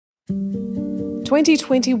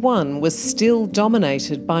2021 was still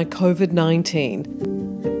dominated by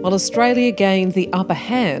COVID-19. While Australia gained the upper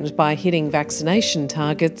hand by hitting vaccination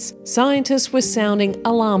targets, scientists were sounding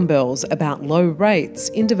alarm bells about low rates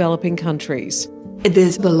in developing countries.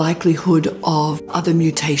 There's the likelihood of other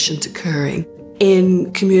mutations occurring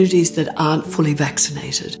in communities that aren't fully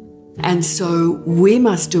vaccinated. And so we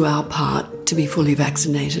must do our part to be fully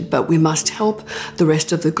vaccinated, but we must help the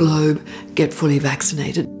rest of the globe get fully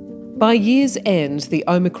vaccinated. By year's end, the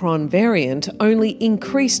Omicron variant only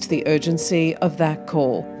increased the urgency of that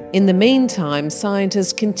call. In the meantime,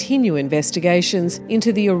 scientists continue investigations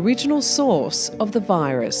into the original source of the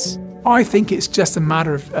virus. I think it's just a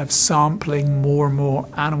matter of sampling more and more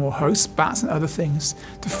animal hosts, bats and other things,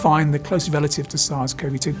 to find the close relative to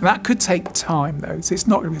SARS-CoV-2. That could take time, though, so it's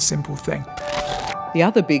not going to be a simple thing. The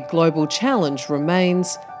other big global challenge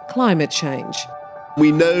remains climate change.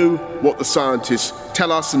 We know what the scientists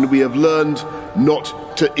tell us, and we have learned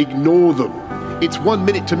not to ignore them. It's 1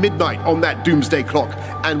 minute to midnight on that doomsday clock,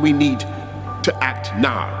 and we need to act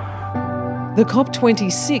now. The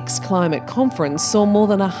COP26 climate conference saw more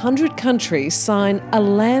than 100 countries sign a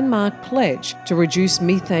landmark pledge to reduce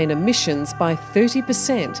methane emissions by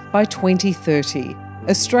 30% by 2030.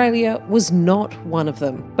 Australia was not one of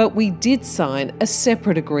them, but we did sign a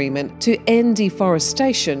separate agreement to end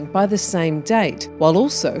deforestation by the same date, while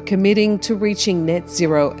also committing to reaching net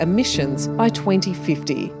zero emissions by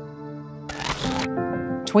 2050.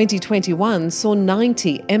 2021 saw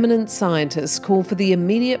 90 eminent scientists call for the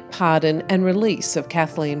immediate pardon and release of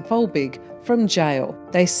Kathleen Folbig from jail.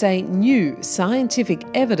 They say new scientific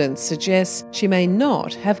evidence suggests she may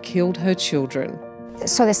not have killed her children.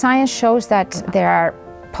 So the science shows that there are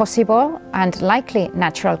possible and likely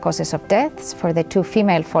natural causes of deaths for the 2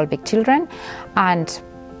 female Folbig children and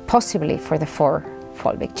possibly for the 4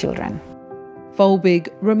 Folbig children. Folbig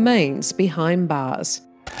remains behind bars.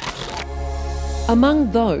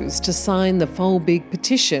 Among those to sign the Folbig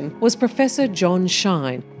petition was Professor John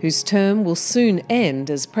Shine, whose term will soon end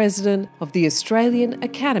as President of the Australian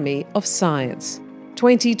Academy of Science.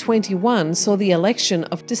 2021 saw the election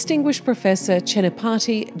of Distinguished Professor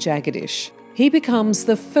Chennapati Jagadish. He becomes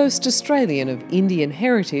the first Australian of Indian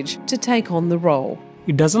heritage to take on the role.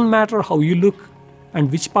 It doesn't matter how you look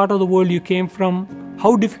and which part of the world you came from,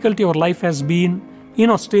 how difficult your life has been. In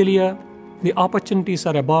Australia, the opportunities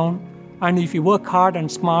are abound, and if you work hard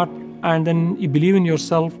and smart and then you believe in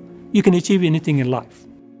yourself, you can achieve anything in life.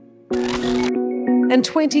 And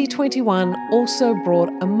 2021 also brought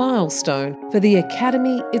a milestone for the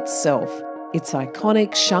Academy itself. Its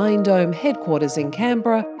iconic Shine Dome headquarters in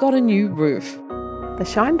Canberra got a new roof. The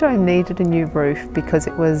Shine Dome needed a new roof because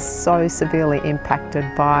it was so severely impacted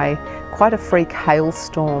by quite a freak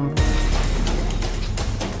hailstorm.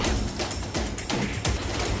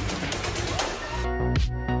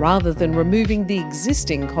 Rather than removing the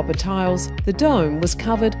existing copper tiles, the dome was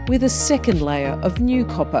covered with a second layer of new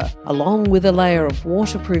copper, along with a layer of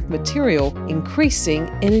waterproof material, increasing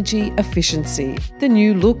energy efficiency. The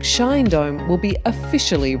new look Shine Dome will be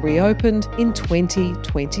officially reopened in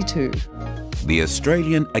 2022. The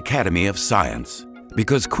Australian Academy of Science,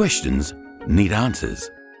 because questions need answers.